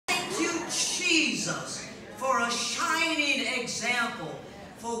Jesus for a shining example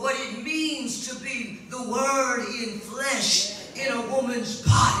for what it means to be the Word in flesh in a woman's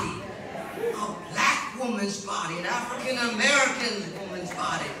body, a black woman's body, an African-American woman's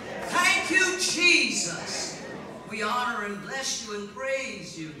body. Thank you, Jesus. We honor and bless you and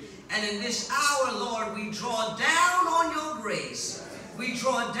praise you. And in this hour, Lord, we draw down on your grace. We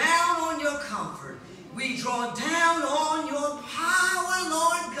draw down on your comfort. We draw down on your power,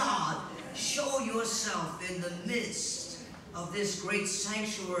 Lord God. Show yourself in the midst of this great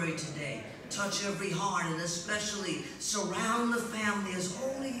sanctuary today. Touch every heart and especially surround the family as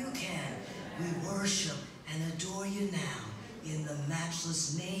only you can. We worship and adore you now in the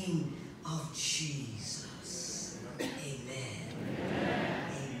matchless name of Jesus. Amen.